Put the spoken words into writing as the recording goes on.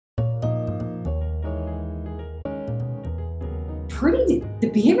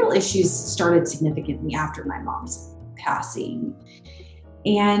the behavioral issues started significantly after my mom's passing.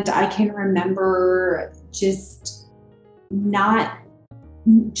 And I can remember just not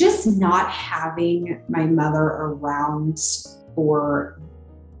having my mother around for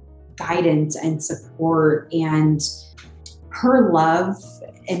guidance and support, and her love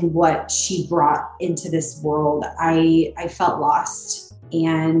and what she brought into this world. I felt lost.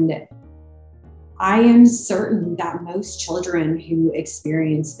 And I am certain that most children who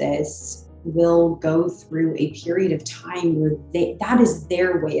experience this will go through a period of time where that is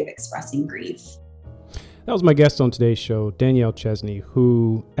their way of expressing grief. That was my guest on today's show, Danielle Chesney,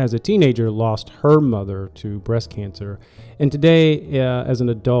 who as a teenager lost her mother to breast cancer. And today, as an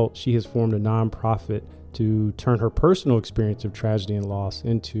adult, she has formed a nonprofit to turn her personal experience of tragedy and loss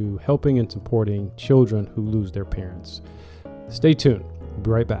into helping and supporting children who lose their parents. Stay tuned. We'll be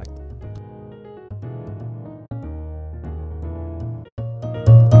right back.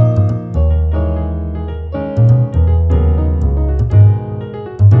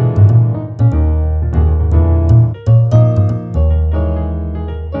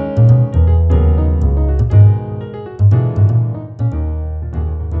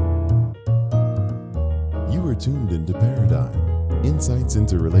 Tuned into Paradigm, Insights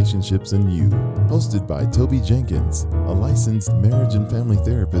into Relationships and You, hosted by Toby Jenkins, a licensed marriage and family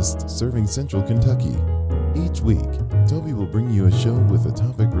therapist serving Central Kentucky. Each week, Toby will bring you a show with a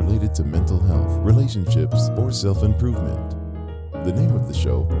topic related to mental health, relationships, or self-improvement. The name of the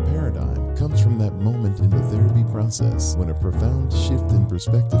show, Paradigm, comes from that moment in the therapy process when a profound shift in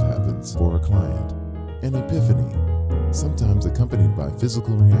perspective happens for a client, an epiphany, sometimes accompanied by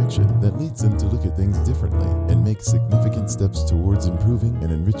physical reaction that leads them to look at things differently and make significant steps towards improving and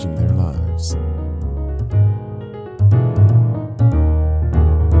enriching their lives.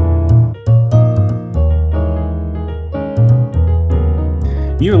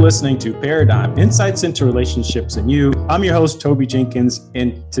 You're listening to Paradigm, Insights into Relationships and You. I'm your host, Toby Jenkins,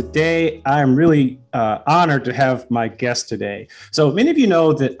 and today I am really honored to have my guest today. So many of you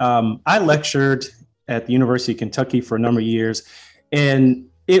know that I lectured at the University of Kentucky for a number of years. And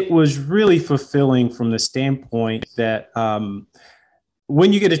it was really fulfilling from the standpoint that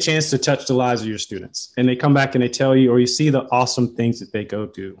when you get a chance to touch the lives of your students and they come back and they tell you, or you see the awesome things that they go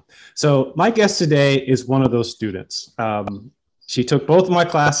do. So my guest today is one of those students. She took both of my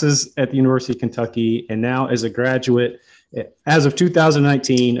classes at the University of Kentucky, and now as a graduate, as of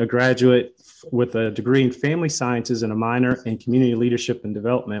 2019, a graduate with a degree in family sciences and a minor in community leadership and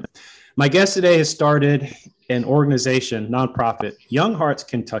development. My guest today has started an organization, nonprofit, Young Hearts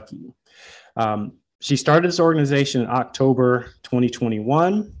Kentucky. She started this organization in October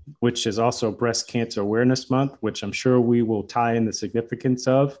 2021, which is also Breast Cancer Awareness Month, which I'm sure we will tie in the significance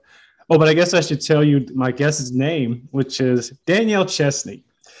of. Oh, but I guess I should tell you my guest's name, which is Danielle Chesney.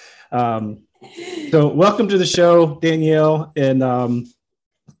 So welcome to the show, Danielle. And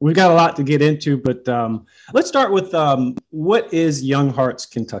we've got a lot to get into, but let's start with what is Young Hearts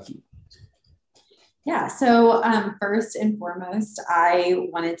Kentucky? Yeah, so first and foremost, I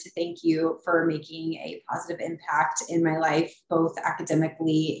wanted to thank you for making a positive impact in my life, both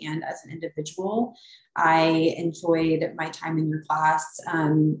academically and as an individual. I enjoyed my time in your class,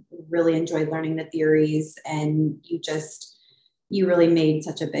 really enjoyed learning the theories, and you really made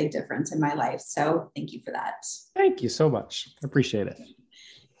such a big difference in my life. So thank you for that. Thank you so much. I appreciate it.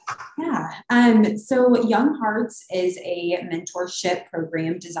 Yeah. So Young Hearts is a mentorship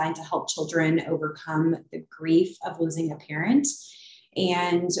program designed to help children overcome the grief of losing a parent.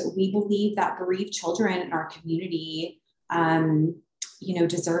 And we believe that bereaved children in our community,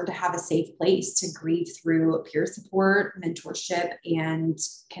 deserve to have a safe place to grieve through peer support, mentorship, and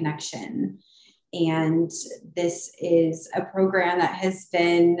connection. And this is a program that has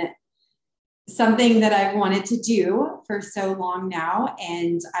been something that I've wanted to do for so long now.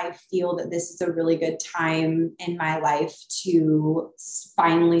 And I feel that this is a really good time in my life to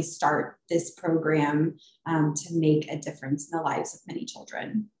finally start this program to make a difference in the lives of many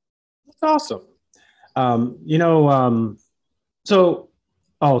children. That's awesome.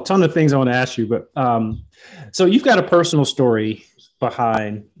 A ton of things I want to ask you, but so you've got a personal story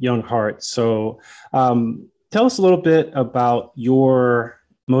behind Young Hearts. So tell us a little bit about your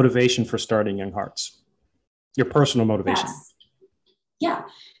motivation for starting Young Hearts, your personal motivation. Yes. Yeah.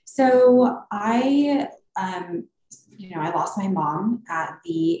 So I lost my mom at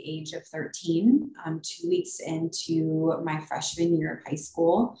the age of 13, 2 weeks into my freshman year of high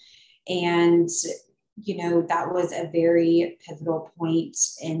school. And, that was a very pivotal point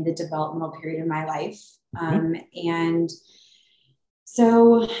in the developmental period of my life. And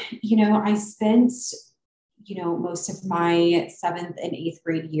so, I spent most of my 7th and 8th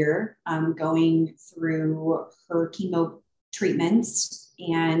grade year, going through her chemo treatments.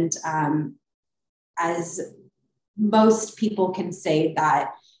 And as most people can say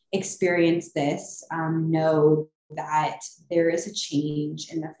that experience this, know that there is a change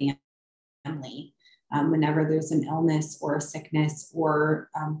in the family. Whenever there's an illness or a sickness or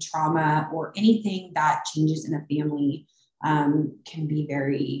trauma or anything that changes in a family, can be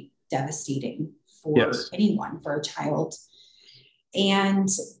very devastating for anyone, for a child. And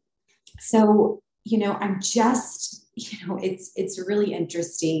so, I'm just, it's really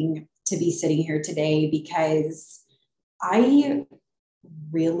interesting to be sitting here today because I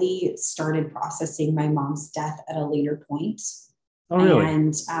really started processing my mom's death at a later point. Oh, really?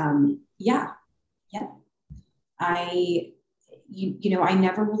 And yeah. I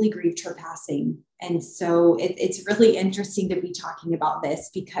never really grieved her passing. And so it's really interesting to be talking about this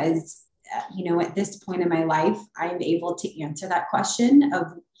because, at this point in my life, I'm able to answer that question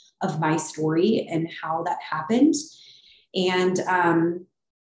of my story and how that happened. And,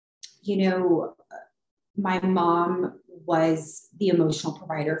 my mom was the emotional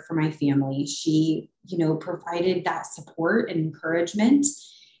provider for my family. She, provided that support and encouragement.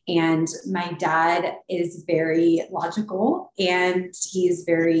 And my dad is very logical and he's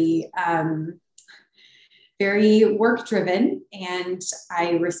very, very work driven. And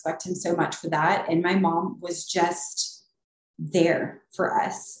I respect him so much for that. And my mom was just there for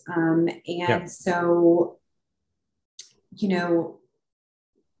us. So,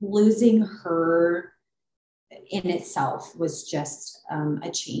 losing her in itself was just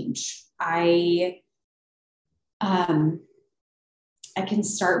a change. I can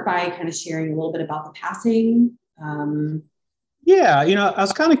start by kind of sharing a little bit about the passing. I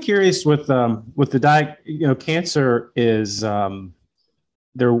was kind of curious with the cancer is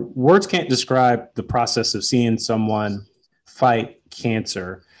their words can't describe the process of seeing someone fight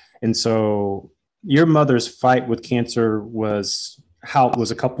cancer. And so your mother's fight with cancer was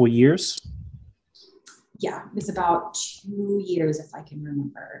a couple of years? Yeah, it was about 2 years, if I can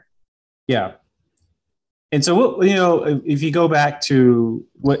remember. Yeah. And so, if you go back to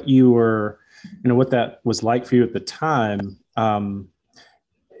what you were, what that was like for you at the time,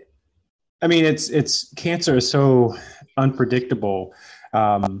 it's cancer is so unpredictable.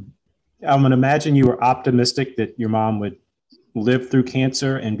 I'm going to imagine you were optimistic that your mom would live through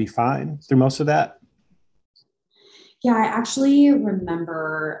cancer and be fine through most of that. Yeah, I actually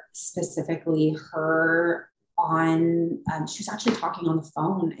remember specifically her she was actually talking on the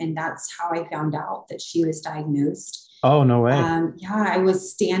phone, and that's how I found out that she was diagnosed. Oh, no way. I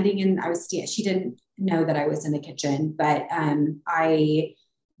was standing she didn't know that I was in the kitchen, but I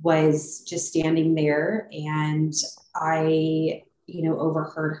was just standing there, and I,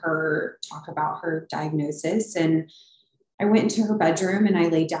 overheard her talk about her diagnosis. And I went into her bedroom and I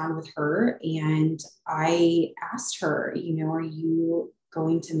laid down with her and I asked her, are you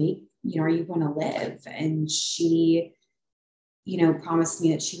going to live? And she, promised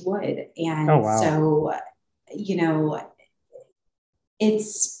me that she would. And oh, wow. So,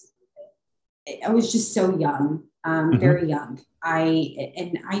 I was just so young, very young.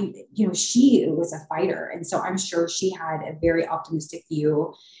 She was a fighter. And so I'm sure she had a very optimistic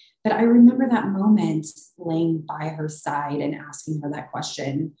view. But I remember that moment laying by her side and asking her that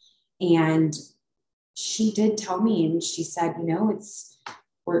question. And she did tell me, and she said,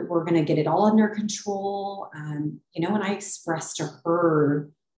 we're going to get it all under control. And I expressed to her,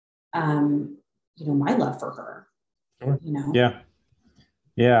 my love for her, Yeah.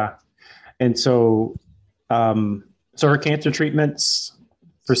 Yeah. And so, so her cancer treatments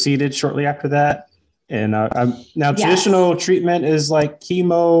proceeded shortly after that. And now traditional treatment is like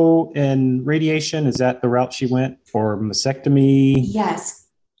chemo and radiation. Is that the route she went, or mastectomy? Yes.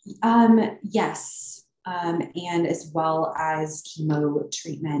 Yes. And as well as chemo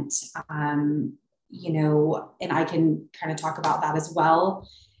treatment, and I can kind of talk about that as well.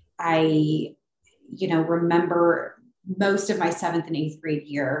 I, remember most of my 7th and 8th grade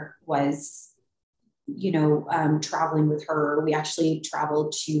year was, traveling with her. We actually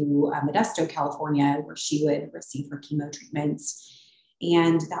traveled to Modesto, California, where she would receive her chemo treatments.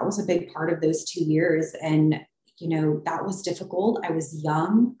 And that was a big part of those 2 years. And, that was difficult. I was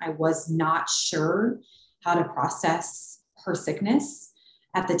young. I was not sure how to process her sickness.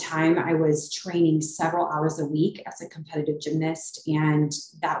 At the time, I was training several hours a week as a competitive gymnast, and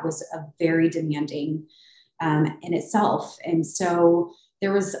that was a very demanding in itself. And so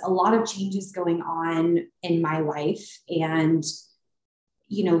there was a lot of changes going on in my life. And,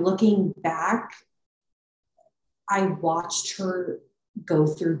 looking back, I watched her go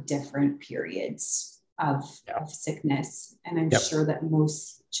through different periods. of sickness. And I'm Yep. sure that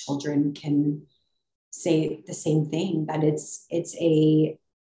most children can say the same thing, that it's a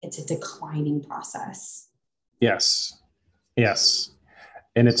declining process. Yes. Yes.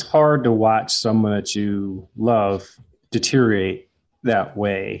 And it's hard to watch someone that you love deteriorate that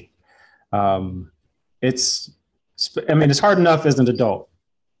way. It's hard enough as an adult.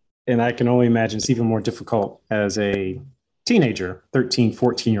 And I can only imagine it's even more difficult as a teenager, 13,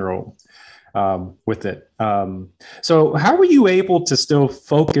 14-year-old with it. So how were you able to still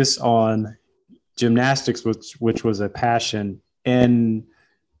focus on gymnastics, which was a passion, and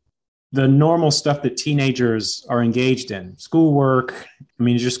the normal stuff that teenagers are engaged in? Schoolwork. I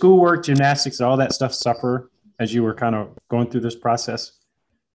mean, is your schoolwork, gymnastics, all that stuff suffer as you were kind of going through this process?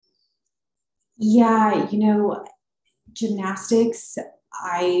 Yeah, gymnastics,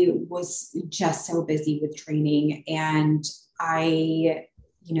 I was just so busy with training. And I,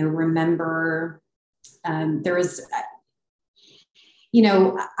 remember there was,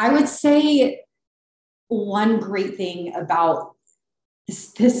 I would say one great thing about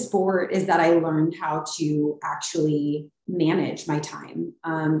this sport is that I learned how to actually manage my time.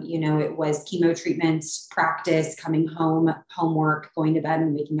 It was chemo treatments, practice, coming home, homework, going to bed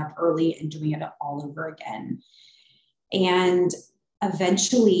and waking up early and doing it all over again. And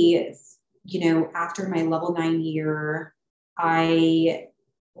eventually, after my level 9 year, I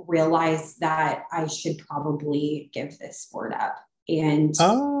realized that I should probably give this sport up and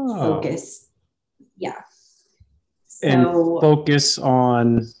focus. Yeah. And focus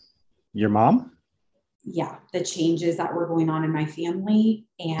on your mom? Yeah, the changes that were going on in my family.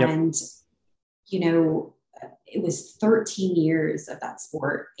 And, it was 13 years of that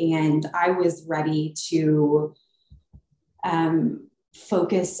sport. And I was ready to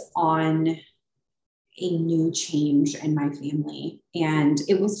focus on a new change in my family. And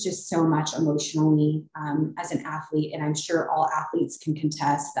it was just so much emotionally as an athlete. And I'm sure all athletes can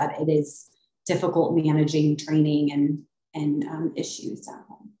contest that it is difficult managing training and issues at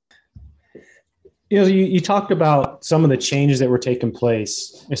home. You talked about some of the changes that were taking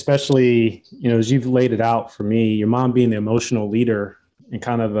place, especially, as you've laid it out for me, your mom being the emotional leader and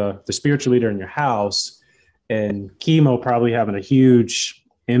kind of the spiritual leader in your house, and chemo probably having a huge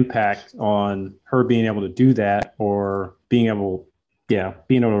impact on her being able to do that, or being able to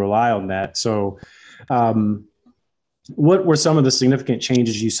rely on that. So, what were some of the significant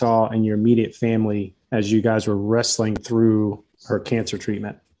changes you saw in your immediate family as you guys were wrestling through her cancer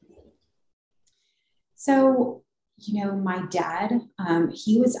treatment? So, my dad,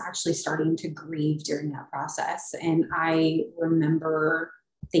 he was actually starting to grieve during that process. And I remember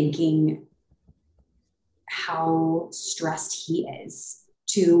thinking how stressed he is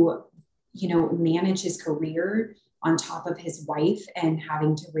to, manage his career on top of his wife and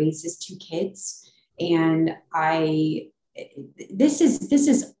having to raise his 2 kids. And this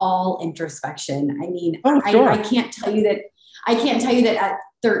is all introspection. I mean, sure. I can't tell you that at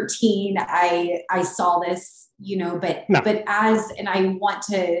 13, I saw this, but I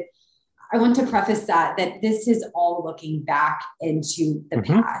want to preface that this is all looking back into the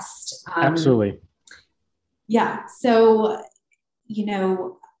past. Absolutely. Yeah. So,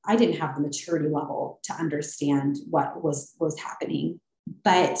 I didn't have the maturity level to understand what was happening,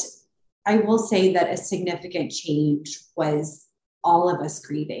 but I will say that a significant change was all of us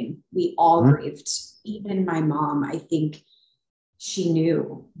grieving. We all grieved. Even my mom, I think she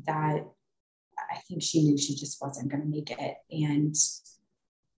knew she just wasn't going to make it. And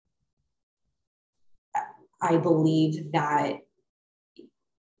I believe that,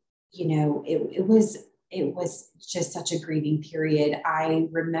 it was just such a grieving period. I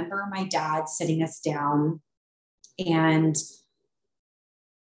remember my dad sitting us down, and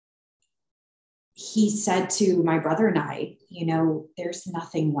he said to my brother and I, there's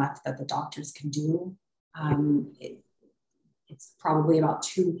nothing left that the doctors can do. It's probably about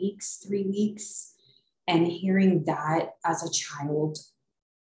 2 weeks, 3 weeks. And hearing that as a child,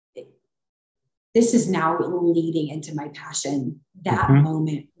 this is now leading into my passion. That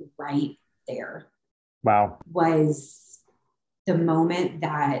moment right there. Wow. Was the moment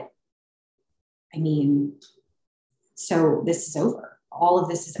that, so this is over. All of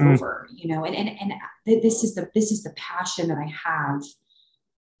this is over, and this is the passion that I have,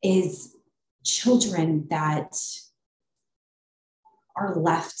 is children that are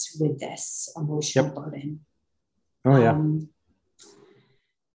left with this emotional burden. Oh yeah.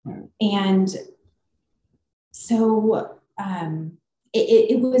 And so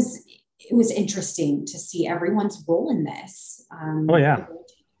it was interesting to see everyone's role in this.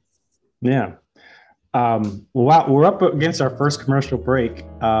 Yeah. Well, we're up against our first commercial break.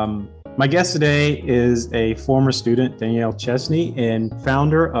 My guest today is a former student, Danielle Chesney, and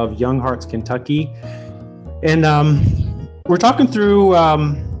founder of Young Hearts Kentucky. And we're talking through,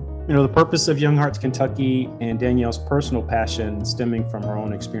 the purpose of Young Hearts Kentucky and Danielle's personal passion stemming from her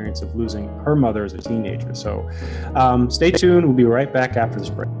own experience of losing her mother as a teenager. So stay tuned. We'll be right back after this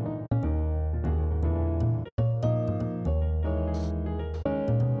break.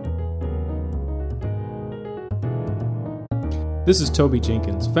 This is Toby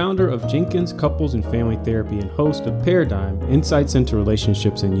Jenkins, founder of Jenkins Couples and Family Therapy and host of Paradigm, Insights into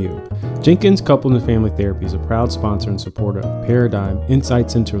Relationships and You. Jenkins Couples and Family Therapy is a proud sponsor and supporter of Paradigm,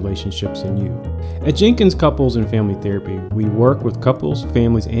 Insights into Relationships and You. At Jenkins Couples and Family Therapy, we work with couples,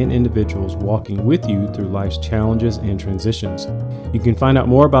 families, and individuals walking with you through life's challenges and transitions. You can find out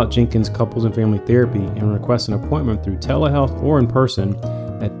more about Jenkins Couples and Family Therapy and request an appointment through telehealth or in person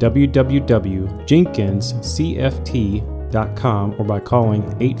at www.jenkinscft.com or by calling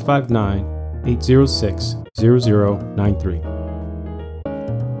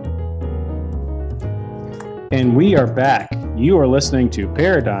 859-806-0093. And we are back. You are listening to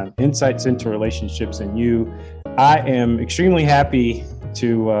Paradigm, Insights into Relationships and You. I am extremely happy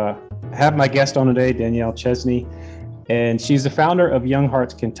to have my guest on today, Danielle Chesney. And she's the founder of Young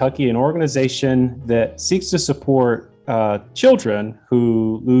Hearts Kentucky, an organization that seeks to support children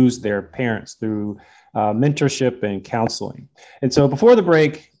who lose their parents through mentorship and counseling. And so before the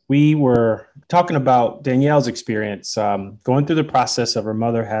break, we were talking about Danielle's experience going through the process of her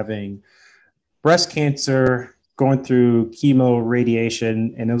mother having breast cancer, going through chemo,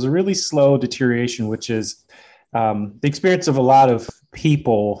 radiation, and it was a really slow deterioration, which is the experience of a lot of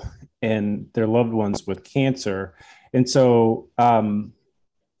people and their loved ones with cancer. And so, in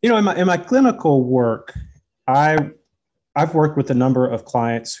my clinical work, I've worked with a number of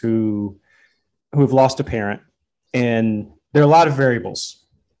clients who have lost a parent, and there are a lot of variables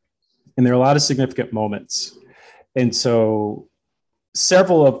and there are a lot of significant moments. And so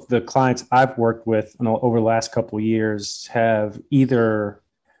several of the clients I've worked with over the last couple of years have either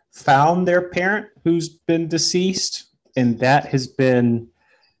found their parent who's been deceased, and that has been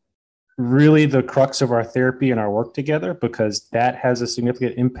really the crux of our therapy and our work together because that has a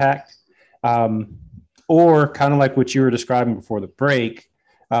significant impact. Or kind of like what you were describing before the break,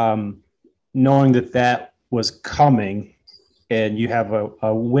 knowing that was coming and you have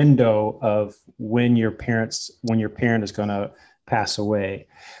a window of when your parent is going to pass away.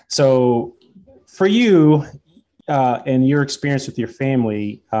 So for you and your experience with your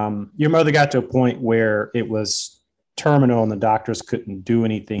family, your mother got to a point where it was terminal and the doctors couldn't do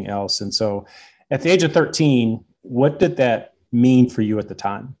anything else. And so at the age of 13, what did that mean for you at the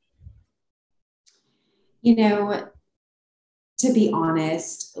time? To be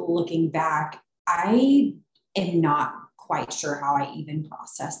honest, looking back, I am not quite sure how I even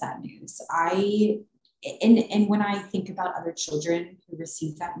processed that news. And when I think about other children who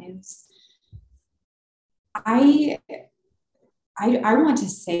receive that news, I want to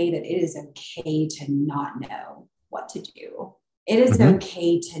say that it is okay to not know what to do. It is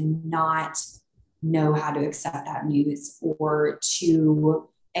okay to not know how to accept that news or to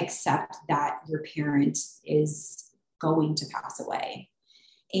accept that your parent is going to pass away.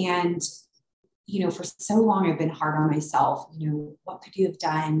 And, for so long I've been hard on myself. What could you have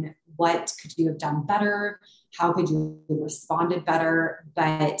done? What could you have done better? How could you have responded better?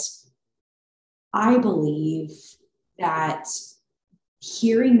 But I believe that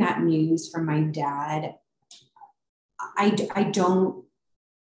hearing that news from my dad, I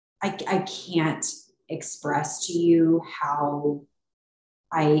can't express to you how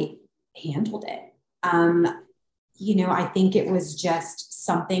I handled it. I think it was just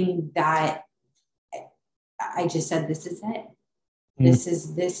something that I just said, this is it. This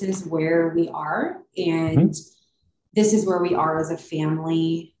is where we are. And this is where we are as a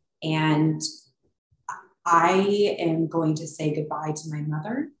family. And I am going to say goodbye to my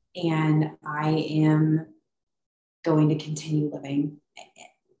mother, and I am going to continue living.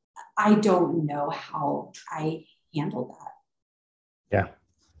 I don't know how I handled that.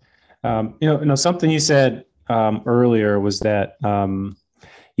 Yeah. Something you said earlier was that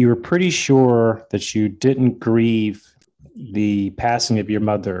you were pretty sure that you didn't grieve the passing of your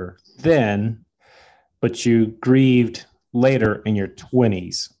mother then, but you grieved later in your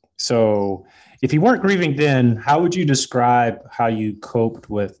 20s. So if you weren't grieving then, how would you describe how you coped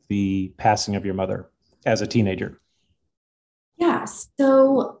with the passing of your mother as a teenager? Yeah.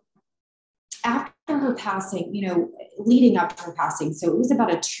 So after her passing, leading up to her passing, so it was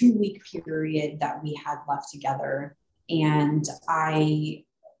about a 2-week period that we had left together. And I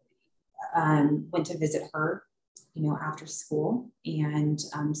went to visit her after school and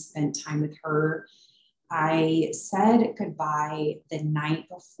spent time with her. I said goodbye the night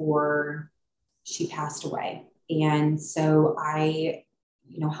before she passed away. And so I,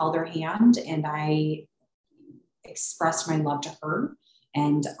 held her hand and I expressed my love to her.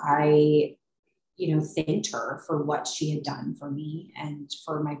 And I, thanked her for what she had done for me and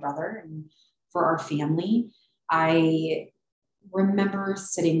for my brother and for our family. I remember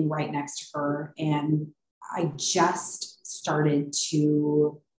sitting right next to her and I just started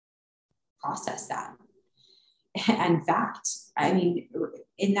to process that. In fact,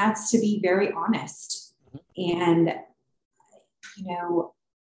 and that's to be very honest. And,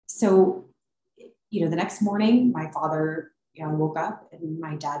 so, the next morning, my father, woke up and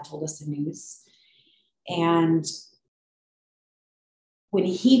my dad told us the news. And when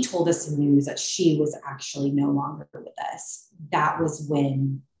he told us the news that she was actually no longer with us, that was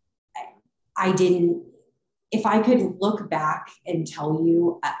when I didn't, if I could look back and tell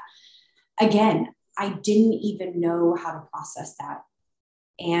you, again, I didn't even know how to process that.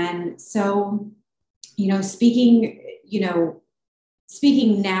 And so,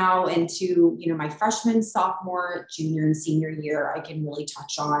 speaking now into, my freshman, sophomore, junior, and senior year, I can really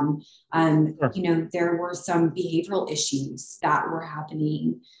touch on, Sure. There were some behavioral issues that were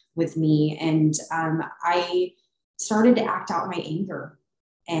happening with me. And I started to act out my anger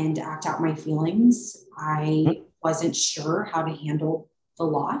and act out my feelings. I wasn't sure how to handle the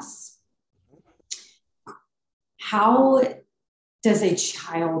loss. How does a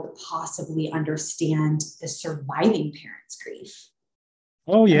child possibly understand the surviving parent's grief?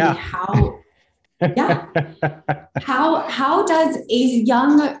 Oh, yeah. How does a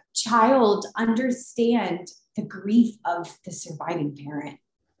young child understand the grief of the surviving parent?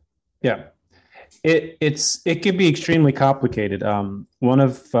 Yeah. It can be extremely complicated. One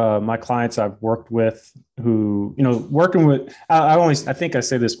of my clients I've worked with who, working with, I think I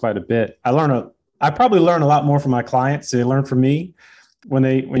say this quite a bit. I probably learn a lot more from my clients than they learn from me when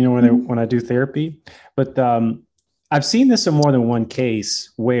I do therapy. But I've seen this in more than one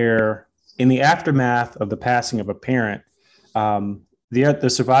case where in the aftermath of the passing of a parent, the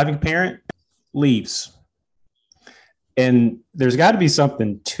surviving parent leaves. And there's got to be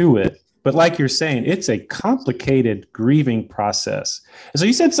something to it. But like you're saying, it's a complicated grieving process. And so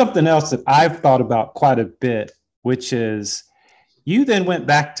you said something else that I've thought about quite a bit, which is you then went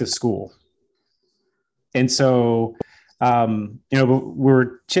back to school. And so, we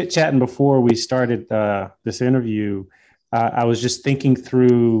were chit-chatting before we started this interview. I was just thinking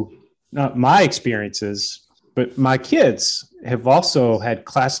through not my experiences, but my kids have also had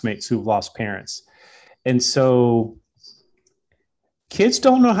classmates who've lost parents. And so kids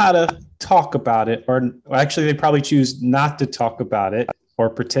don't know how to talk about it, or actually they probably choose not to talk about it or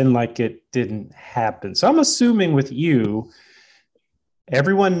pretend like it didn't happen. So I'm assuming with you,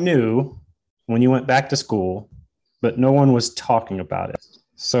 everyone knew when you went back to school, but no one was talking about it.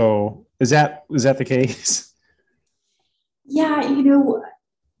 So is that the case? Yeah,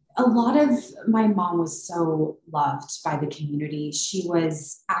 a lot of my mom was so loved by the community. She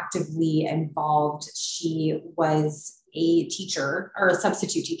was actively involved. She was a teacher or a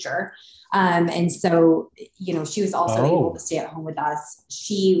substitute teacher. And so, she was also able to stay at home with us.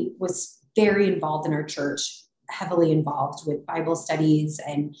 She was very involved in our church, heavily involved with Bible studies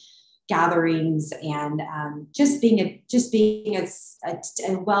and gatherings, and just being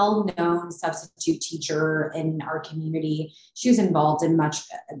a well-known substitute teacher in our community. She was involved in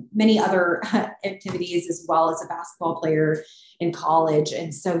many other activities, as well as a basketball player in college.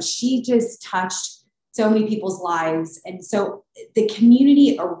 And so she just touched so many people's lives. And so the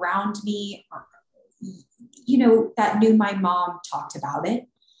community around me, that knew my mom, talked about it.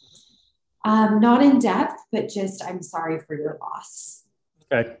 Not in depth, but just, I'm sorry for your loss.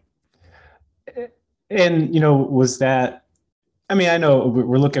 Okay. And, was that, I know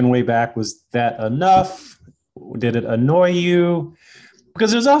we're looking way back. Was that enough? Did it annoy you?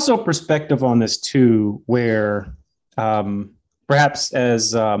 Because there's also a perspective on this too, where perhaps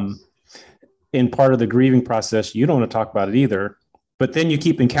as in part of the grieving process, you don't want to talk about it either, but then you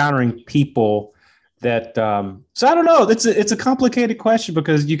keep encountering people that, so I don't know, it's a complicated question,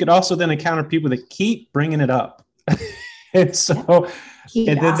 because you could also then encounter people that keep bringing it up. And so,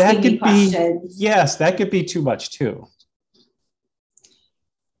 and then that could be, yes, that could be too much too.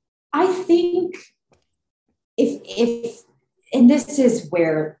 I think if, and this is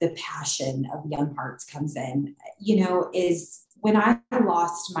where the passion of Young Hearts comes in, is when I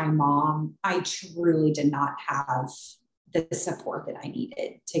lost my mom, I truly did not have the support that I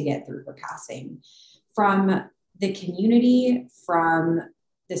needed to get through her passing, from the community, from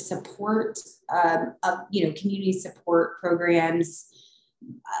the support of, community support programs,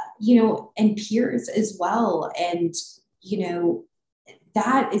 and peers as well. And,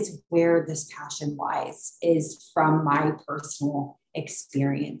 that is where this passion lies, is from my personal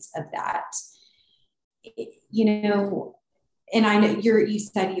experience of that. And I know you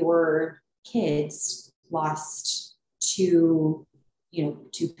said your kids lost two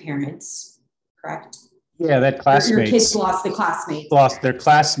parents, correct? Yeah, that classmates. Your kids lost the classmates.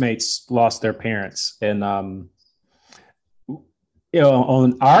 Lost their parents. And, on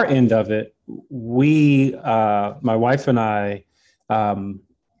our end of it, we, my wife and I,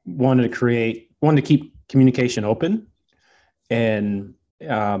 wanted to keep communication open. And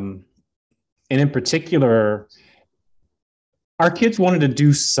in particular, our kids wanted to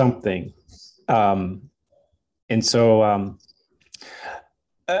do something. And so,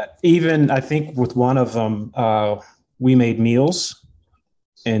 even I think with one of them, we made meals,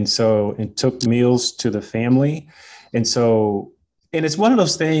 and took meals to the family. And it's one of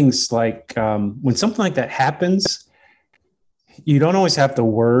those things, like when something like that happens, you don't always have the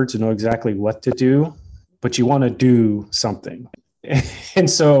words to know exactly what to do, but you want to do something. And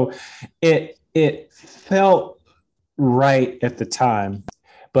so it felt right at the time,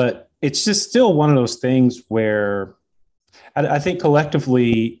 but it's just still one of those things where I think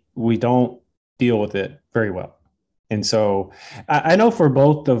collectively we don't deal with it very well. And so I know for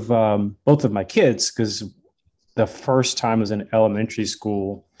both of my kids, because the first time was in elementary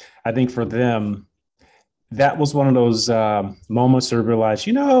school, I think for them, that was one of those moments where we realized,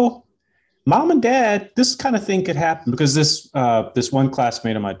 mom and dad, this kind of thing could happen. Because this one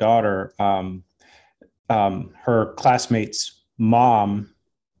classmate of my daughter, her classmate's mom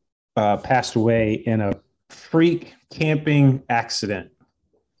passed away in a freak camping accident.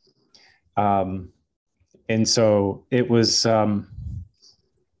 And so it was, and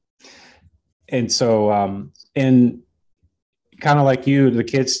kind of like you, the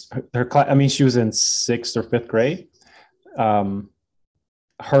kids, she was in 6th or 5th grade.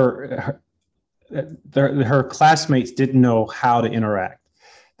 Her classmates didn't know how to interact.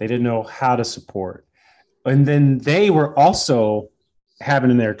 They didn't know how to support. And then they were also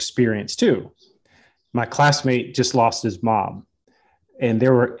having their experience too. My classmate just lost his mom, and they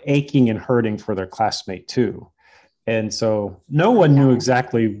were aching and hurting for their classmate too. And so no one knew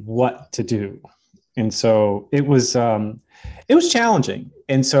exactly what to do. And so it was challenging.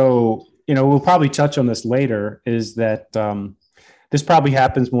 And so, we'll probably touch on this later, is that this probably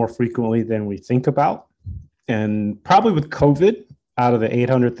happens more frequently than we think about. And probably with COVID, out of the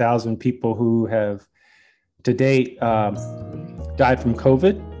 800,000 people who have to date died from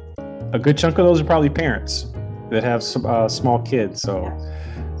COVID, a good chunk of those are probably parents that have small kids. So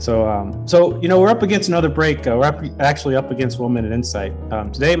we're up against another break. We're actually up against 1 Minute Insight.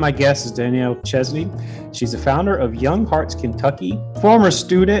 Today, my guest is Danielle Chesney. She's the founder of Young Hearts Kentucky, former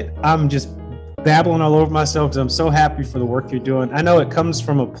student. I'm just babbling all over myself because I'm so happy for the work you're doing. I know it comes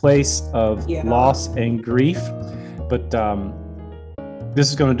from a place of loss and grief, but this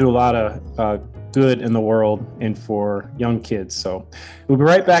is going to do a lot of good in the world and for young kids. So we'll be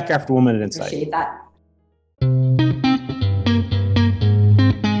right back after 1 Minute Insight. Appreciate that.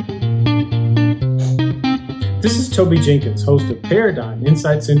 This is Toby Jenkins, host of Paradigm,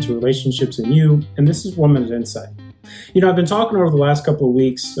 Insights into Relationships and You, and this is 1 Minute Insight. I've been talking over the last couple of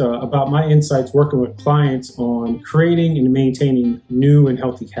weeks about my insights working with clients on creating and maintaining new and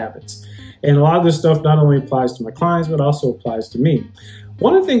healthy habits. And a lot of this stuff not only applies to my clients, but also applies to me.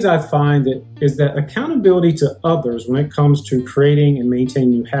 One of the things I find is that accountability to others when it comes to creating and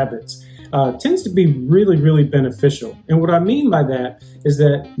maintaining new habits tends to be really, really beneficial. And what I mean by that is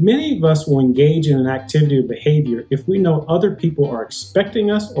that many of us will engage in an activity or behavior if we know other people are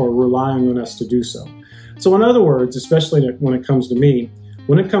expecting us or relying on us to do so. So in other words, especially when it comes to me,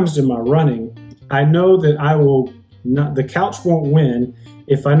 when it comes to my running, I know that the couch won't win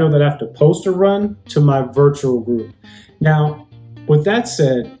if I know that I have to post a run to my virtual group. Now, with that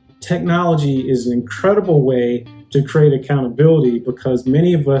said, technology is an incredible way to create accountability, because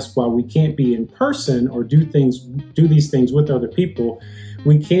many of us, while we can't be in person or do these things with other people,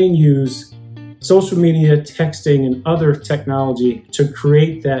 we can use social media, texting, and other technology to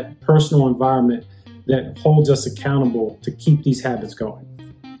create that personal environment that holds us accountable to keep these habits going.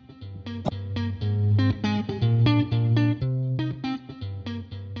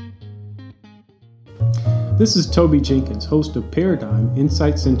 This is Toby Jenkins, host of Paradigm,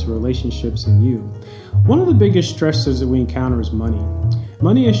 Insights into Relationships and You. One of the biggest stressors that we encounter is money.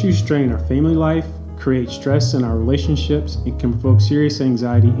 Money issues strain our family life, create stress in our relationships, and can provoke serious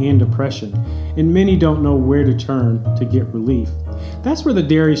anxiety and depression, and many don't know where to turn to get relief. That's where the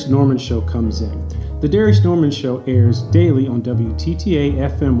Darius Norman Show comes in. The Darius Norman Show airs daily on WTTA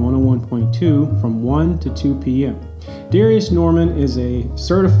FM 101.2 from 1 to 2 p.m. Darius Norman is a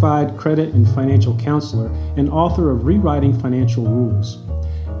certified credit and financial counselor and author of Rewriting Financial Rules.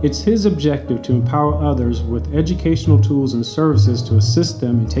 It's his objective to empower others with educational tools and services to assist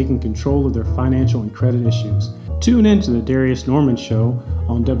them in taking control of their financial and credit issues. Tune in to the Darius Norman Show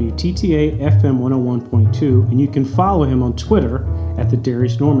on WTTA FM 101.2, and you can follow him on Twitter at the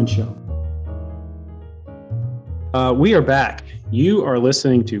Darius Norman Show. We are back. You are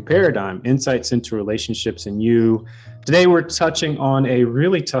listening to Paradigm, Insights into Relationships and You. Today we're touching on a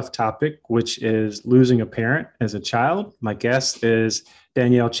really tough topic, which is losing a parent as a child. My guest is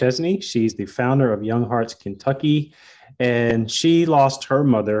Danielle Chesney. She's the founder of Young Hearts Kentucky, and she lost her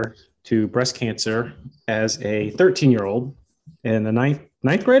mother to breast cancer as a 13-year-old and a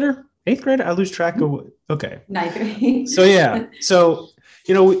ninth grader, eighth grader. I lose track of. Okay, ninth grade. So yeah, so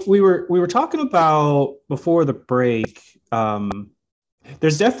we were talking about before the break.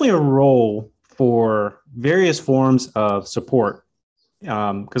 There's definitely a role for various forms of support,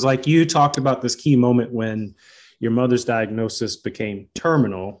 because like you talked about this key moment when your mother's diagnosis became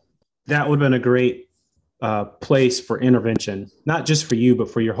terminal. That would have been a great place for intervention, not just for you,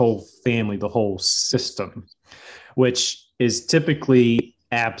 but for your whole family, the whole system, which is typically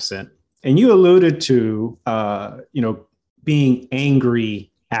absent. And you alluded to, being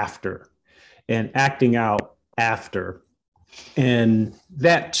angry after and acting out after. And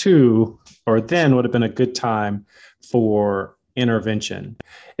that too, or then would have been a good time for intervention.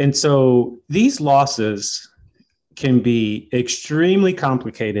 And so these losses can be extremely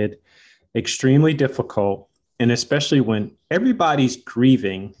complicated, extremely difficult, and especially when everybody's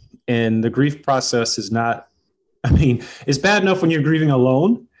grieving and the grief process is not, it's bad enough when you're grieving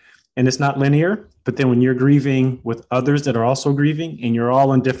alone and it's not linear, but then when you're grieving with others that are also grieving and you're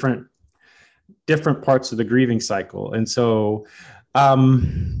all in different parts of the grieving cycle. And so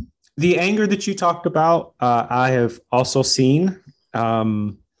the anger that you talked about, I have also seen,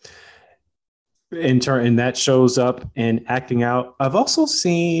 and that shows up in acting out. I've also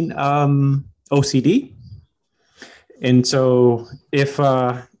seen OCD. And so if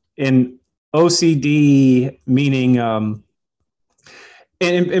in OCD, meaning,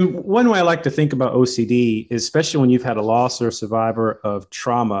 and one way I like to think about OCD is, especially when you've had a loss or a survivor of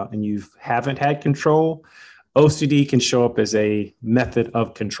trauma and you haven't had control, OCD can show up as a method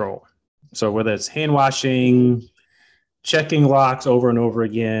of control. So whether it's hand washing, checking locks over and over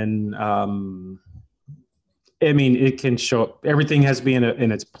again, it can show up. Everything has to be in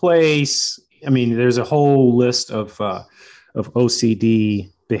its place. There's a whole list of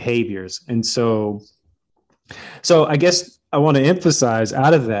OCD behaviors. And so I guess I want to emphasize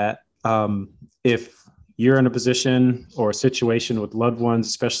out of that, if you're in a position or a situation with loved ones,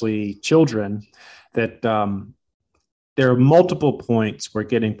 especially children, that there are multiple points where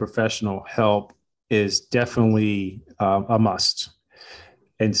getting professional help is definitely a must.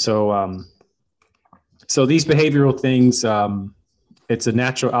 And so these behavioral things, it's a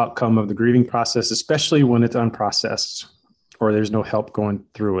natural outcome of the grieving process, especially when it's unprocessed or there's no help going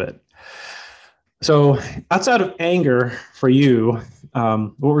through it. So outside of anger for you,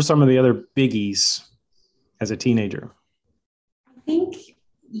 what were some of the other biggies as a teenager? I think,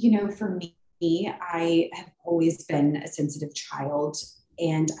 for me, I have always been a sensitive child.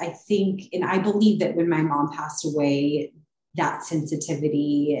 And I think, and I believe that when my mom passed away, that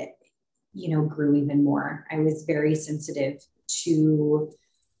sensitivity, grew even more. I was very sensitive to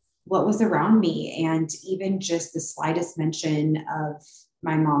what was around me. And even just the slightest mention of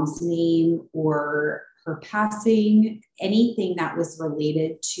my mom's name or her passing, anything that was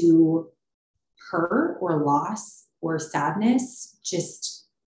related to her or loss or sadness just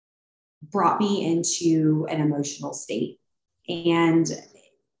brought me into an emotional state. And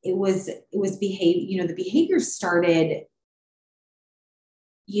it was behavior, the behavior started,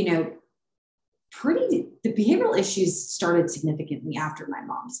 the behavioral issues started significantly after my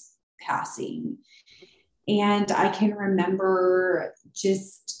mom's passing. And I can remember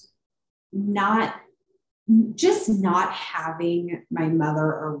just not having my mother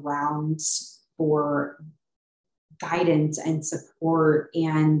around for guidance and support,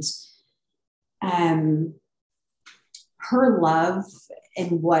 and her love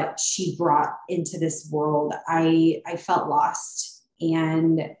and what she brought into this world. I felt lost,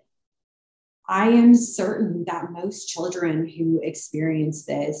 and I am certain that most children who experience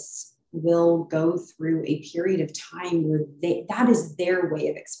this will go through a period of time where that is their way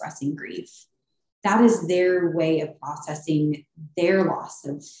of expressing grief. That is their way of processing their loss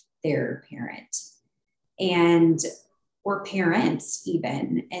of their parent. And or parents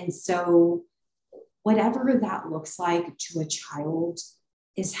even. And so whatever that looks like to a child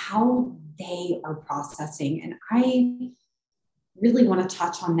is how they are processing. And I really want to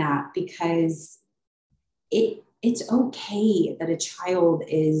touch on that because it's okay that a child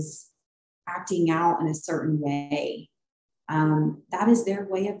is acting out in a certain way. That is their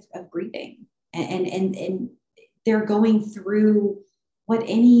way of grieving. And they're going through what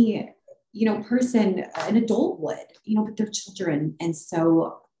any, person, an adult would, with their children. And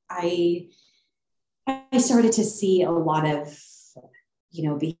so I started to see a lot of,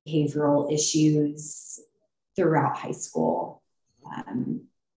 behavioral issues throughout high school,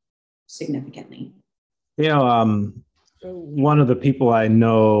 significantly. One of the people I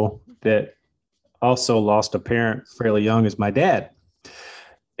know that also lost a parent fairly young is my dad.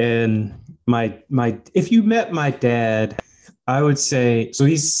 And if you met my dad, I would say, so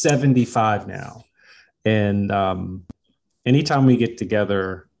he's 75 now. And anytime we get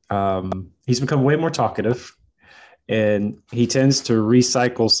together, he's become way more talkative, and he tends to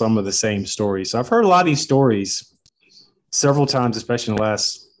recycle some of the same stories. So I've heard a lot of these stories several times, especially in the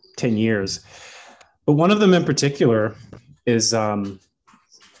last 10 years. But one of them in particular is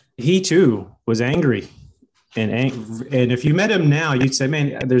he too was angry. And if you met him now, you'd say,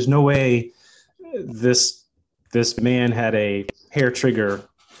 man, there's no way this man had a hair trigger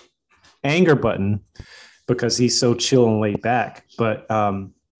anger button because he's so chill and laid back. But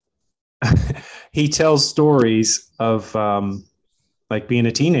he tells stories of like being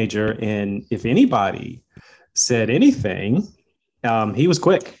a teenager. And if anybody said anything, he was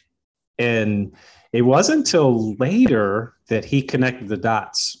quick. And it wasn't until later that he connected the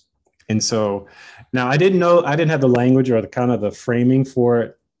dots. And so now I didn't have the language or the kind of the framing for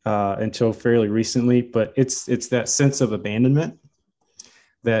it until fairly recently, but it's that sense of abandonment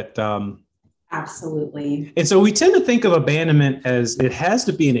that absolutely. And so we tend to think of abandonment as it has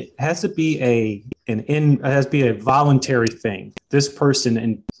to be a voluntary thing. This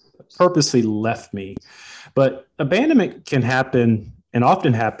person purposely left me, but abandonment can happen and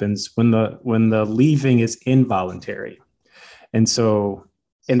often happens when the leaving is involuntary. And so,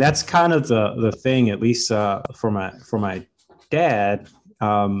 and that's kind of the thing, at least for my dad.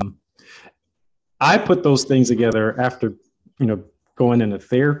 I put those things together after, going into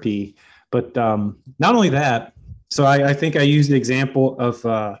therapy, but not only that. So I think I used the example of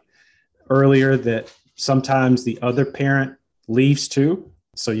earlier that sometimes the other parent leaves too.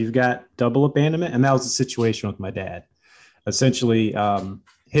 So you've got double abandonment. And that was the situation with my dad. Essentially,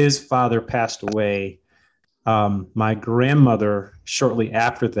 his father passed away. My grandmother, shortly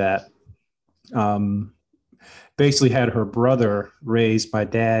after that, basically had her brother raise my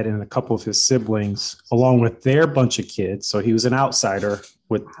dad and a couple of his siblings along with their bunch of kids. So he was an outsider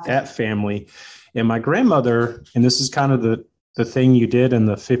with that family. And my grandmother, and this is kind of the thing you did in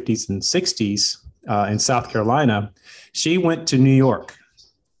the 50s and 60s in South Carolina, she went to New York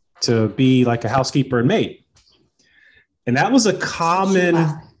to be like a housekeeper and maid. And that was a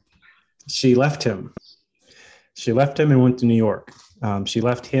common, she left him and went to New York. She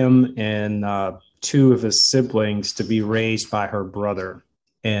left him and two of his siblings to be raised by her brother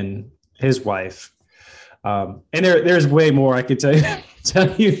and his wife. And there's way more I could tell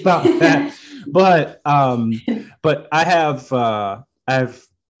you about that. But I have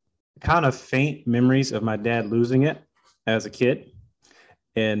kind of faint memories of my dad losing it as a kid.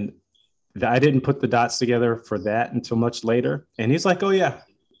 And I didn't put the dots together for that until much later. And he's like, oh yeah,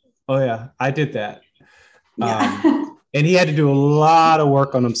 I did that. Yeah. And he had to do a lot of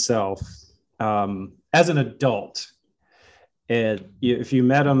work on himself as an adult. And if you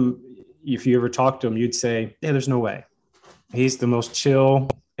met him, if you ever talked to him, you'd say, yeah, there's no way. He's the most chill.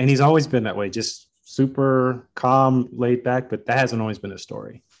 And he's always been that way, just super calm, laid back, but that hasn't always been his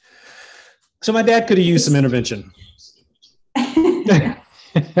story. So my dad could have used some intervention. I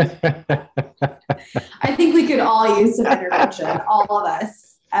think we could all use some intervention, all of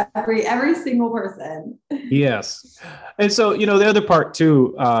us, every single person. Yes. And so, the other part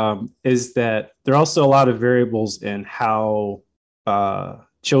too, is that there are also a lot of variables in how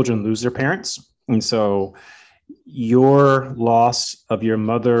children lose their parents. And so your loss of your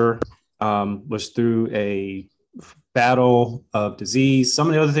mother was through a battle of disease. Some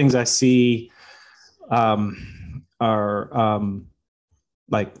of the other things I see are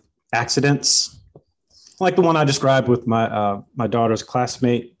like accidents, like the one I described with my daughter's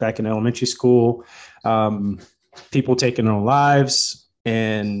classmate back in elementary school, people taking their own lives,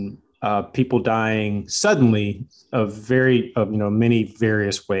 and people dying suddenly of many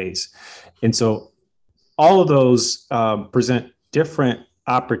various ways. And so all of those present different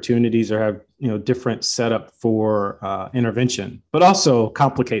opportunities or have different setup for intervention, but also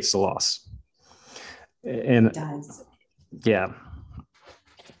complicates the loss. And it does. Yeah.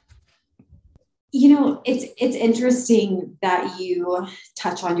 It's interesting that you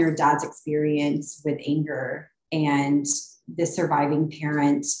touch on your dad's experience with anger and the surviving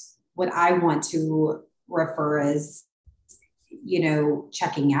parent. What I want to refer as,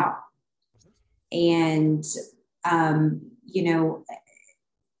 checking out. And,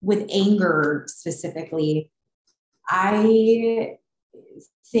 with anger specifically, I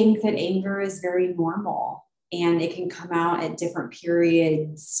think that anger is very normal and it can come out at different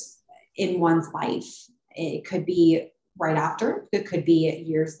periods in one's life. It could be right after, it could be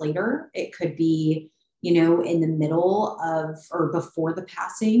years later, it could be, in the middle of or before the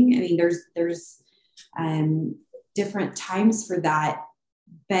passing. I mean, there's different times for that.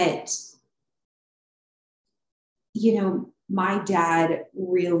 But, my dad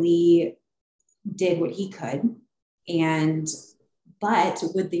really did what he could. But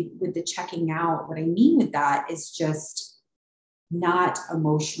with the checking out, what I mean with that is just not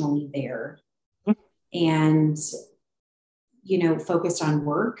emotionally there and, focused on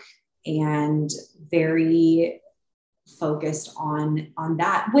work and very focused on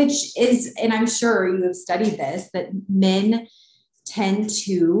that, which is, and I'm sure you have studied this, that men tend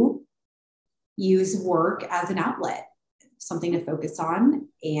to use work as an outlet, something to focus on.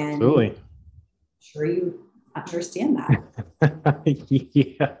 And Absolutely. I'm sure you understand that.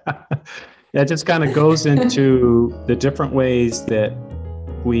 Yeah. That just kind of goes into the different ways that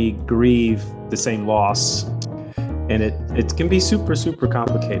we grieve the same loss. And it can be super, super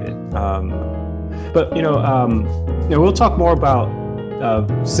complicated. But we'll talk more about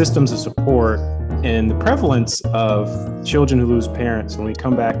systems of support and the prevalence of children who lose parents when we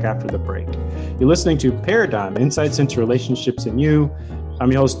come back after the break. You're listening to Paradigm, Insights into Relationships and You.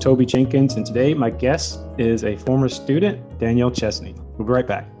 I'm your host, Toby Jenkins, and today my guest is a former student, Danielle Chesney. We'll be right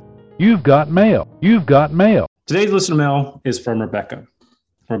back. You've got mail. You've got mail. Today's listener mail is from Rebecca.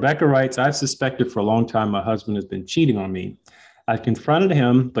 Rebecca writes, I've suspected for a long time my husband has been cheating on me. I've confronted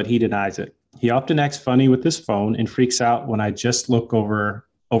him, but he denies it. He often acts funny with his phone and freaks out when I just look over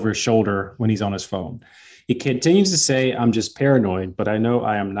his shoulder when he's on his phone. He continues to say I'm just paranoid, but I know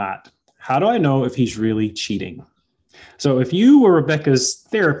I am not. How do I know if he's really cheating? So if you were Rebecca's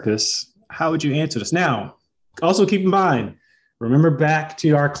therapist, how would you answer this? Now, also keep in mind, remember back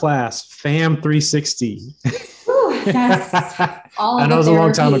to our class, FAM 360. Ooh, that's all I know it was a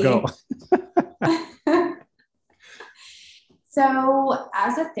long time ago. So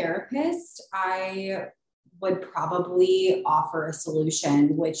as a therapist, I would probably offer a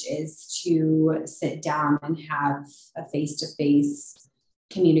solution, which is to sit down and have a face-to-face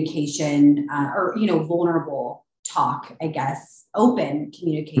communication or, vulnerable talk, I guess, open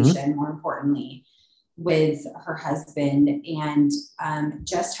communication, more importantly, with her husband, and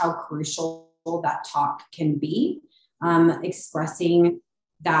just how crucial that talk can be, expressing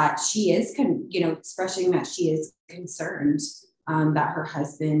that she is, expressing that she is concerned that her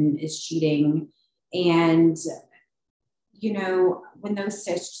husband is cheating. And, when those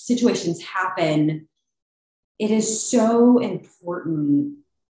situations happen, it is so important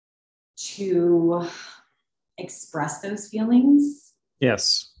to express those feelings.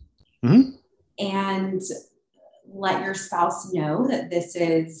 Yes. Mm-hmm. And let your spouse know that this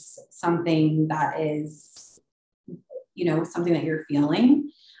is something that is, something that you're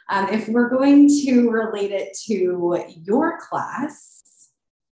feeling. If we're going to relate it to your class,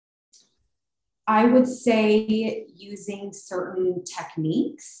 I would say using certain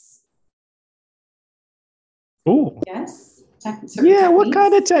techniques. Oh, yes. Yeah. What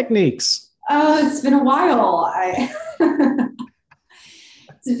kind of techniques? Oh, it's been a while.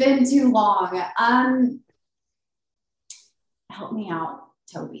 It's been too long. Help me out,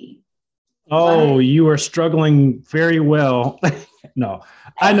 Toby. Oh, you are struggling very well. No,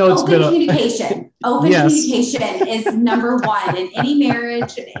 I know it's been communication. Open communication is number one in any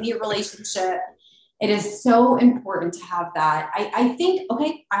marriage, in any relationship. It is so important to have that. I think,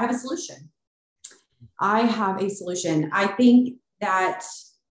 okay, I have a solution. I think that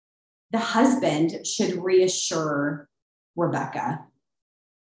the husband should reassure Rebecca,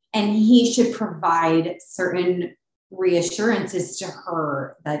 and he should provide certain reassurances to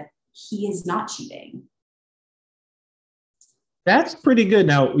her that he is not cheating. That's pretty good.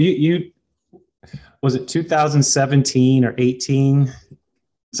 Now, you was it 2017 or 18? So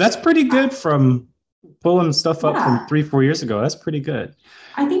that's pretty good from pulling stuff up from 3-4 years ago. That's pretty good.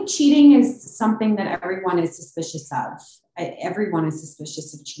 I think cheating is something that everyone is suspicious of. Everyone is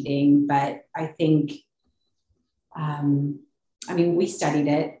suspicious of cheating, but I think, we studied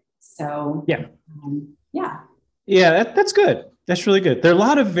it. So yeah. Yeah, that's good. That's really good. There are a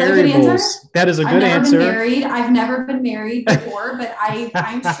lot of variables. That is a good answer. I've never been married before, but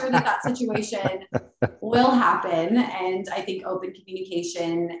I'm sure that situation will happen. And I think open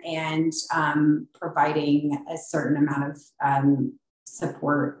communication and providing a certain amount of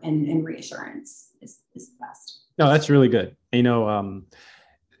support and reassurance is the best. No, that's really good. It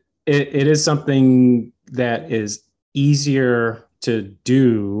is something that is easier to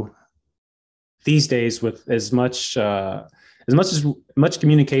do these days with as much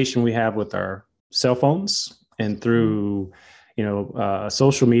communication we have with our cell phones and through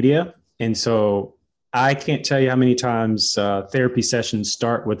social media. And so I can't tell you how many times therapy sessions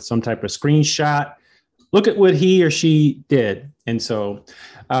start with some type of screenshot. Look at what he or she did. And so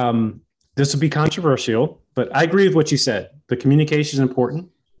this will be controversial, but I agree with what you said. The communication is important.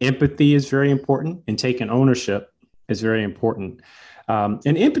 Empathy is very important, and taking ownership is very important.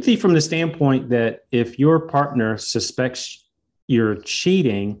 And empathy from the standpoint that if your partner suspects you're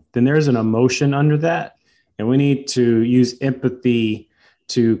cheating, then there's an emotion under that. And we need to use empathy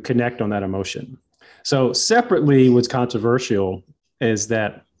to connect on that emotion. So separately, what's controversial is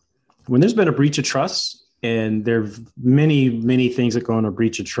that when there's been a breach of trust, and there are many, many things that go into a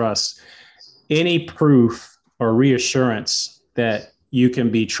breach of trust, any proof or reassurance that you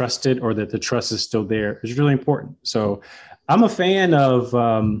can be trusted or that the trust is still there is really important. So I'm a fan of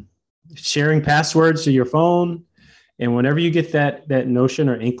sharing passwords to your phone. And whenever you get that notion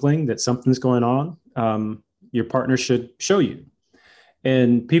or inkling that something's going on, your partner should show you.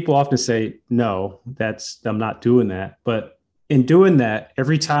 And people often say, no, I'm not doing that. But in doing that,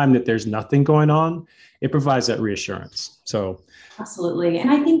 every time that there's nothing going on, it provides that reassurance. So absolutely. And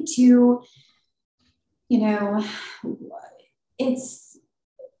I think too, it's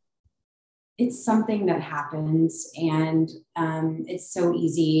something that happens, and it's so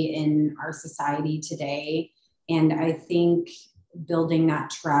easy in our society today. And I think building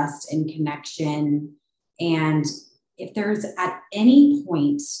that trust and connection, and if there's at any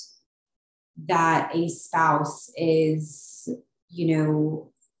point that a spouse is,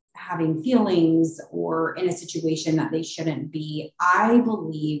 having feelings or in a situation that they shouldn't be, I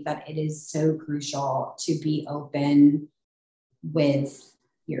believe that it is so crucial to be open with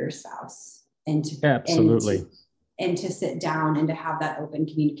your spouse and to absolutely and to sit down and to have that open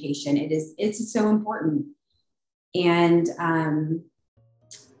communication. It's so important. And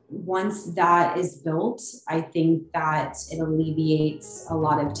once that is built, I think that it alleviates a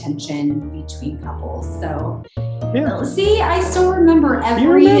lot of tension between couples. So yeah. See, I still remember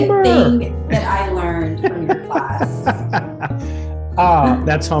everything that I learned from your class.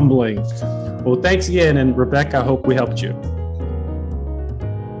 That's humbling. Well, thanks again. And Rebecca, I hope we helped you.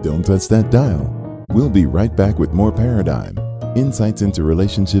 Don't touch that dial. We'll be right back with more Paradigm, Insights into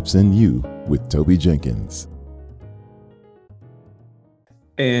Relationships and You with Toby Jenkins.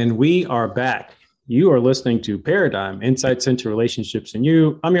 And we are back. You are listening to Paradigm, Insights into Relationships and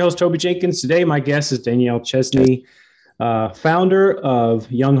You. I'm your host, Toby Jenkins. Today, my guest is Danielle Chesney, founder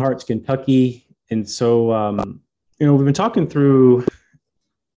of Young Hearts Kentucky. And so, we've been talking through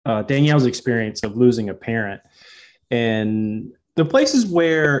Danielle's experience of losing a parent and the places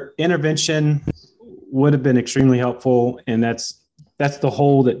where intervention would have been extremely helpful. And that's the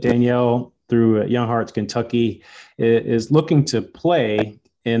hole that Danielle, through Young Hearts Kentucky, is looking to play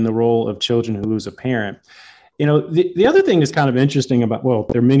in the role of children who lose a parent. The other thing that's kind of interesting about, well,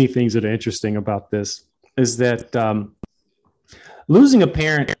 there are many things that are interesting about this, is that losing a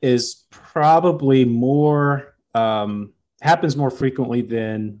parent is probably happens more frequently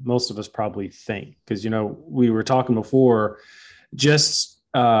than most of us probably think. Because, we were talking before, just,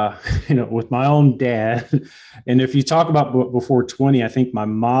 with my own dad. And if you talk about before 20, I think my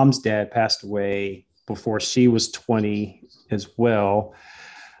mom's dad passed away before she was 20 as well.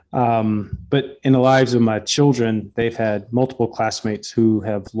 But in the lives of my children, they've had multiple classmates who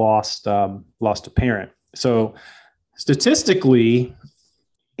have lost a parent. So statistically,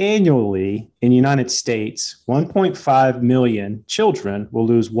 annually in the United States, 1.5 million children will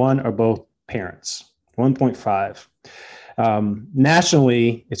lose one or both parents. 1.5.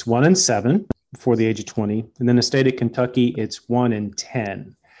 Nationally, it's 1 in 7 before the age of 20. And then the state of Kentucky, it's 1 in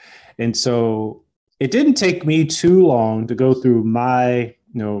 10. And so it didn't take me too long to go through my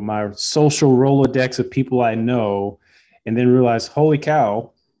social Rolodex of people I know, and then realize, holy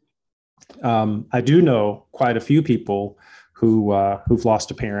cow, I do know quite a few people who've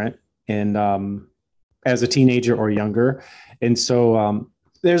lost a parent, and as a teenager or younger. And so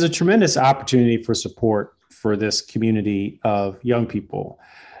there's a tremendous opportunity for support for this community of young people.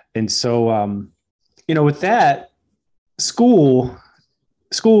 And so, with that, school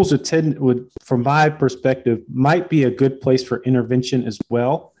schools would, from my perspective, might be a good place for intervention as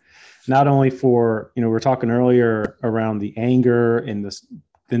well. Not only for, we were talking earlier around the anger and this,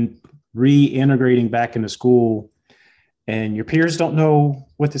 then reintegrating back into school, and your peers don't know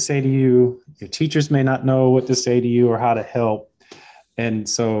what to say to you. Your teachers may not know what to say to you or how to help. And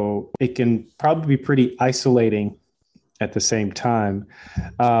so it can probably be pretty isolating at the same time.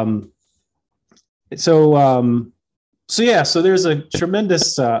 So there's a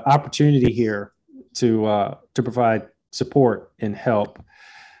tremendous opportunity here to provide support and help.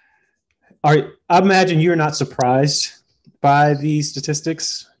 I imagine you're not surprised by these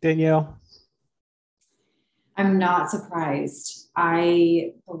statistics, Danielle? I'm not surprised.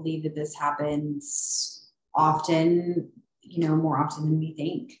 I believe that this happens often, more often than we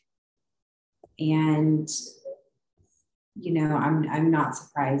think. And, I'm not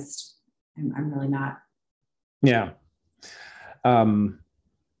surprised. I'm really not. Yeah. And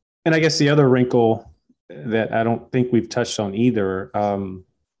I guess the other wrinkle that I don't think we've touched on either, on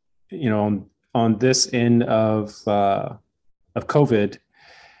this end of COVID,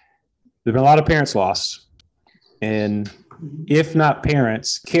 there've been a lot of parents lost, and if not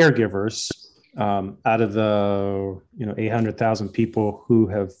parents, caregivers, out of the 800,000 people who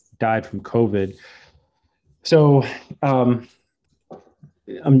have died from COVID. So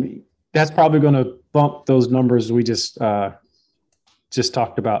that's probably going to bump those numbers we just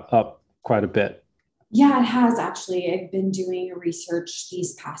talked about up quite a bit. Yeah, it has actually. I've been doing research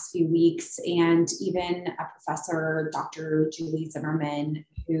these past few weeks, and even a professor, Dr. Julie Zimmerman,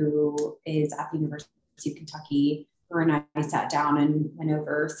 who is at the University of Kentucky, her and I sat down and went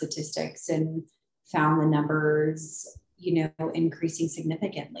over statistics and found the numbers, increasing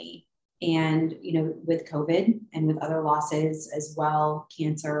significantly. And, with COVID and with other losses as well,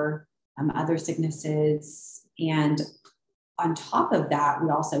 cancer, other sicknesses. And on top of that, we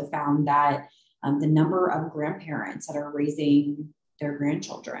also found that the number of grandparents that are raising their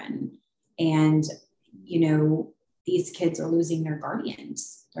grandchildren, and, these kids are losing their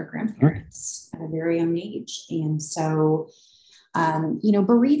guardians, their grandparents at a very young age. And so,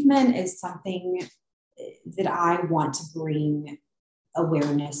 bereavement is something that I want to bring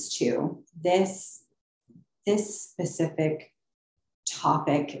awareness to. This specific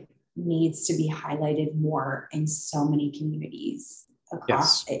topic needs to be highlighted more in so many communities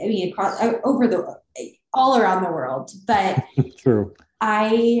across, yes. All around the world. But true.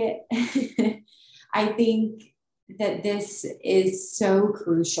 I think that this is so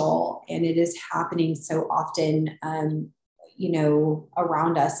crucial, and it is happening so often,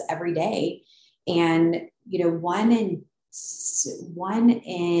 around us every day. And, one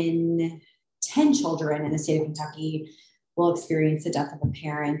in 10 children in the state of Kentucky will experience the death of a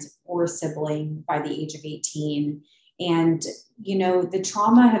parent or sibling by the age of 18. And, the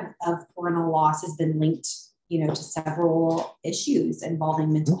trauma of parental loss has been linked, to several issues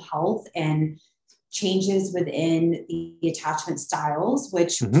involving mental health and changes within the attachment styles,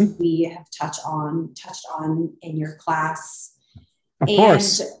 which we have touched on in your class. Of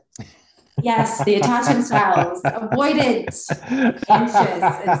course. Yes, the attachment styles: avoidant, anxious,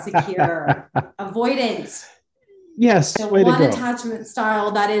 and secure. Avoidant. Yes. The one attachment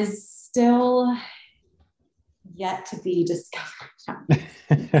style that is still yet to be discovered.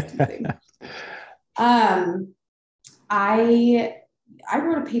 I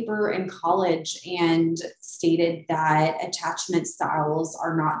wrote a paper in college and stated that attachment styles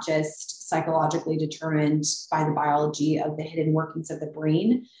are not just psychologically determined by the biology of the hidden workings of the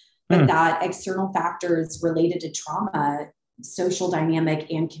brain, but that external factors related to trauma, social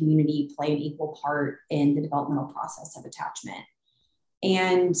dynamic, and community play an equal part in the developmental process of attachment.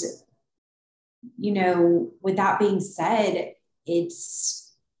 And, with that being said,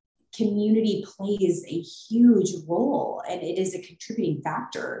 community plays a huge role, and it is a contributing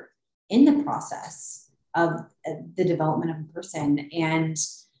factor in the process of the development of a person. And,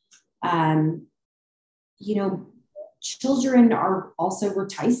 children are also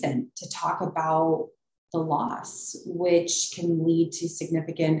reticent to talk about the loss, which can lead to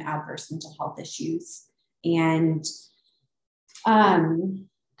significant adverse mental health issues. And,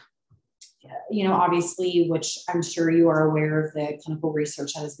 obviously, which I'm sure you are aware of, the clinical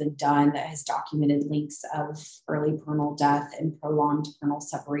research that has been done that has documented links of early parental death and prolonged parental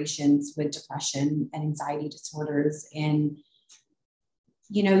separations with depression and anxiety disorders. And,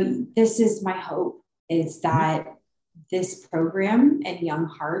 this is my hope, is that this program and Young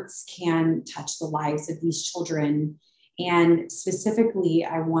Hearts can touch the lives of these children. And specifically,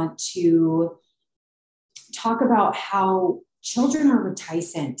 I want to talk about how children are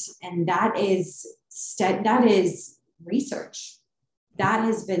reticent, and that is research. that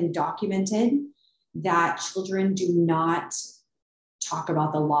has been documented, that children do not talk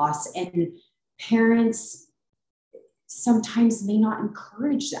about the loss, and parents sometimes may not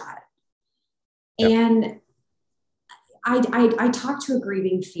encourage that. Yep. And I talked to a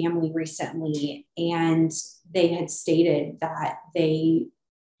grieving family recently, and they had stated that they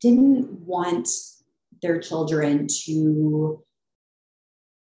didn't want their children to,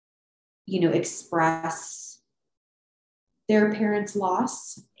 express their parents'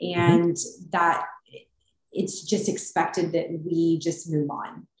 loss, and that it's just expected that we just move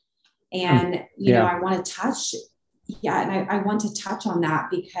on. And, I want to touch, and I want to touch on that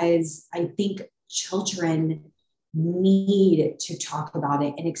because I think children need to talk about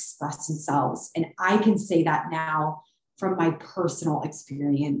it and express themselves. And I can say that now from my personal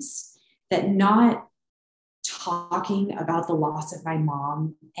experience, that not talking about the loss of my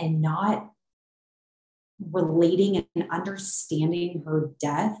mom and not relating and understanding her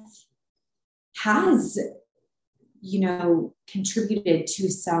death has, contributed to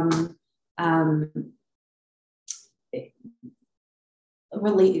some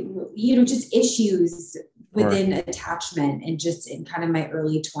just issues within attachment, and just in kind of my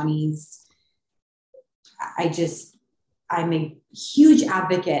early 20s. I'm a huge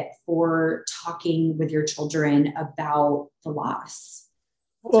advocate for talking with your children about the loss.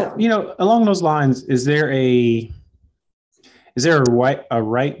 Well, along those lines, is there a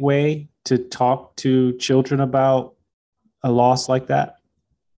right way to talk to children about a loss like that?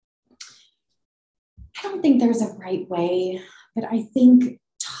 I don't think there's a right way, but I think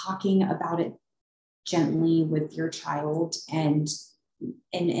talking about it gently with your child and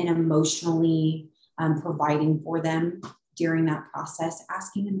emotionally providing for them during that process,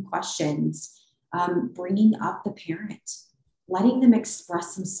 asking them questions, bringing up the parent, letting them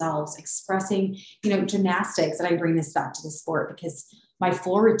express themselves, expressing, gymnastics. And I bring this back to the sport because my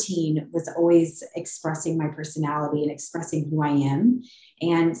floor routine was always expressing my personality and expressing who I am.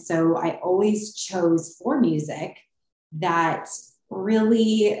 And so I always chose floor music that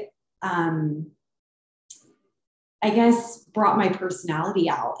really, brought my personality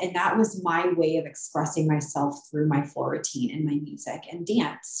out. And that was my way of expressing myself through my floor routine and my music and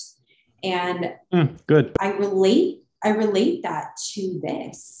dance. And good. I relate that to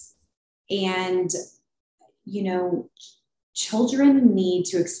this. And, children need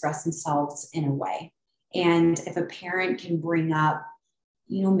to express themselves in a way. And if a parent can bring up,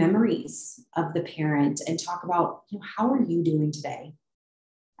 memories of the parent and talk about, how are you doing today?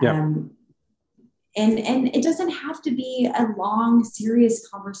 Yeah. And it doesn't have to be a long, serious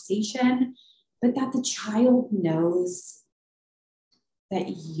conversation, but that the child knows that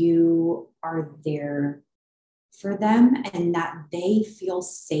you are there for them and that they feel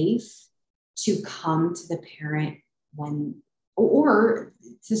safe to come to the parent or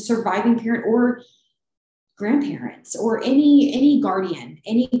the surviving parent or grandparents or any guardian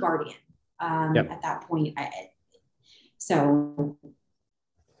at that point.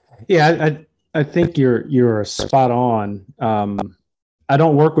 I think you're spot on. I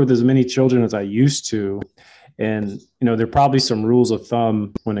don't work with as many children as I used to. And, there are probably some rules of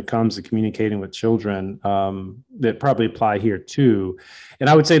thumb when it comes to communicating with children that probably apply here too. And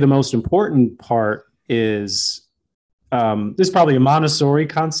I would say the most important part is, this is probably a Montessori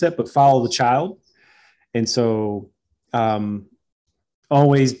concept, but follow the child. And so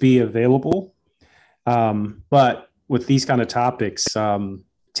always be available. But with these kind of topics,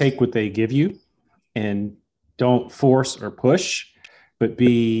 take what they give you and don't force or push, but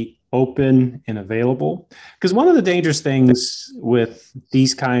be open and available. Because one of the dangerous things with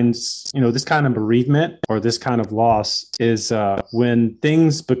these kinds, this kind of bereavement or this kind of loss is when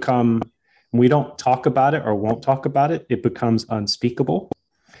things become, we don't talk about it or won't talk about it, it becomes unspeakable.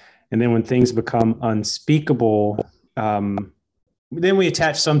 And then when things become unspeakable, then we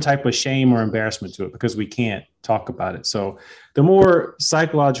attach some type of shame or embarrassment to it because we can't talk about it. So the more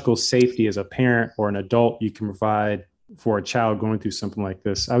psychological safety as a parent or an adult you can provide for a child going through something like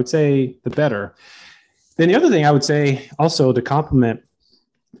this, I would say the better. Then the other thing I would say also to complement,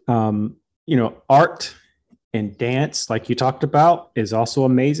 art and dance, like you talked about, is also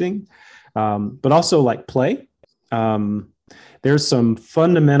amazing. But also like play. There's some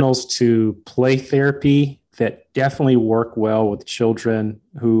fundamentals to play therapy that definitely work well with children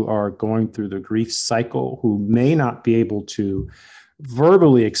who are going through the grief cycle, who may not be able to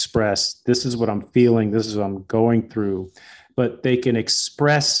verbally express, this is what I'm feeling, this is what I'm going through, but they can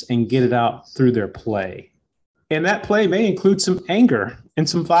express and get it out through their play. And that play may include some anger and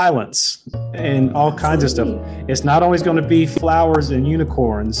some violence and all kinds of stuff. It's not always going to be flowers and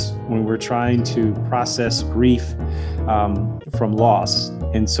unicorns when we're trying to process grief from loss.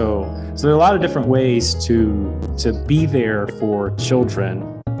 And so there are a lot of different ways to be there for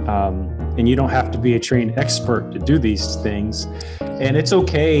children. And you don't have to be a trained expert to do these things. And it's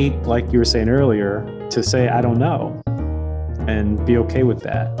okay, like you were saying earlier, to say, I don't know, and be okay with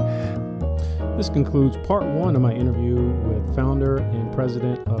that. This concludes part 1 of my interview with founder and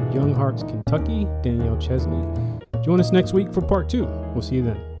president of Young Hearts Kentucky, Danielle Chesney. Join us next week for part 2. We'll see you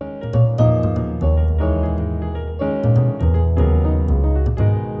then.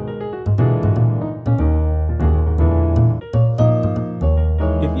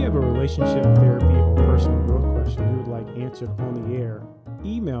 If you have a relationship therapy or personal growth question you would like answered on the air,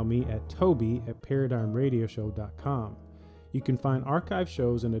 email me at toby@paradigmradioshow.com. You can find archive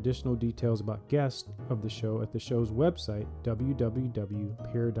shows and additional details about guests of the show at the show's website,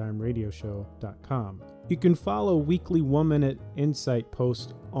 www.paradigmradioshow.com. You can follow weekly 1-minute insight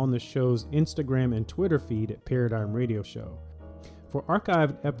posts on the show's Instagram and Twitter feed at Paradigm Radio Show. For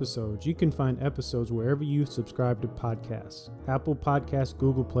archived episodes, you can find episodes wherever you subscribe to podcasts: Apple Podcasts,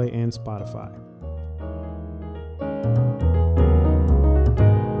 Google Play, and Spotify.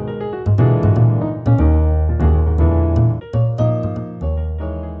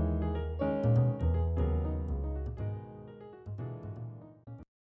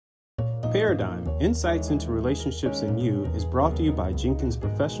 Paradigm, Insights into Relationships and You is brought to you by Jenkins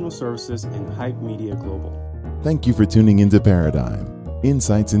Professional Services and Hype Media Global. Thank you for tuning into Paradigm,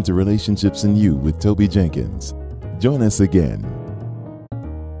 Insights into Relationships and You with Toby Jenkins. Join us again